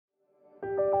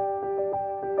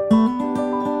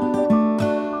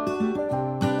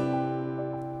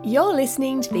You're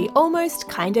listening to the Almost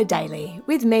Kinda Daily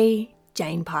with me,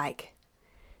 Jane Pike.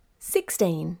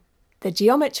 16. The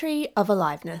Geometry of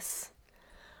Aliveness.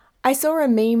 I saw a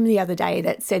meme the other day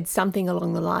that said something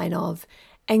along the line of,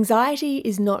 anxiety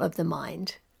is not of the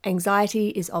mind, anxiety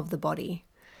is of the body.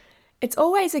 It's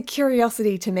always a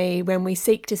curiosity to me when we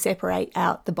seek to separate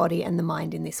out the body and the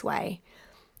mind in this way.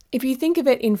 If you think of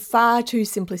it in far too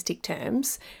simplistic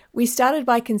terms, we started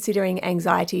by considering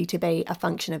anxiety to be a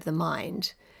function of the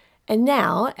mind. And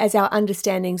now, as our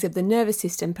understandings of the nervous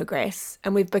system progress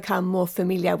and we've become more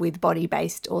familiar with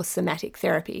body-based or somatic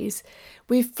therapies,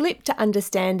 we've flipped to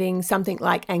understanding something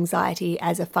like anxiety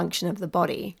as a function of the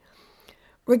body.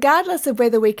 Regardless of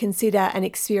whether we consider an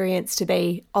experience to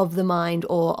be of the mind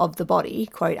or of the body,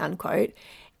 quote unquote,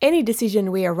 any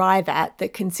decision we arrive at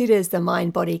that considers the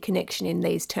mind-body connection in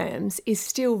these terms is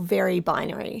still very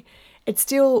binary. It's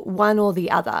still one or the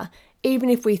other,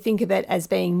 even if we think of it as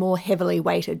being more heavily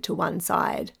weighted to one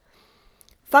side.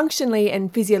 Functionally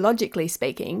and physiologically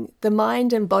speaking, the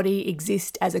mind and body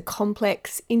exist as a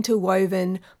complex,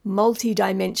 interwoven,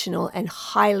 multi-dimensional and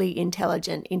highly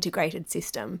intelligent integrated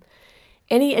system.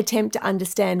 Any attempt to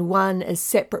understand one as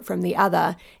separate from the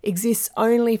other exists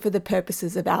only for the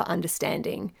purposes of our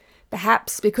understanding,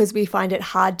 perhaps because we find it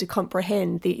hard to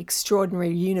comprehend the extraordinary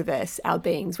universe our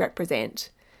beings represent.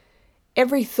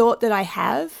 Every thought that I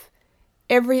have,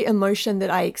 every emotion that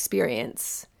I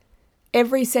experience,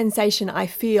 every sensation I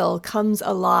feel comes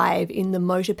alive in the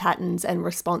motor patterns and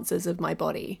responses of my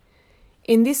body.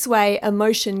 In this way,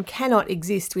 emotion cannot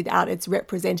exist without its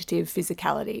representative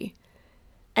physicality.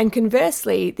 And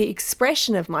conversely, the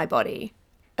expression of my body,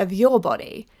 of your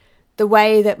body, the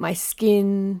way that my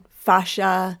skin,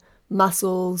 fascia,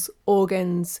 muscles,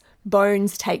 organs,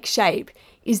 bones take shape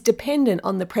is dependent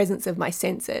on the presence of my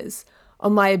senses,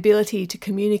 on my ability to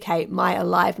communicate my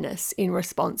aliveness in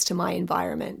response to my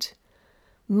environment.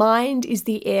 Mind is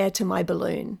the air to my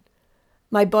balloon.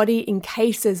 My body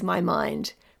encases my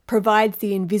mind, provides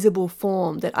the invisible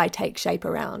form that I take shape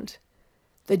around.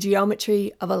 The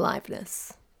geometry of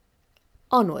aliveness.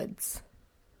 Onwards.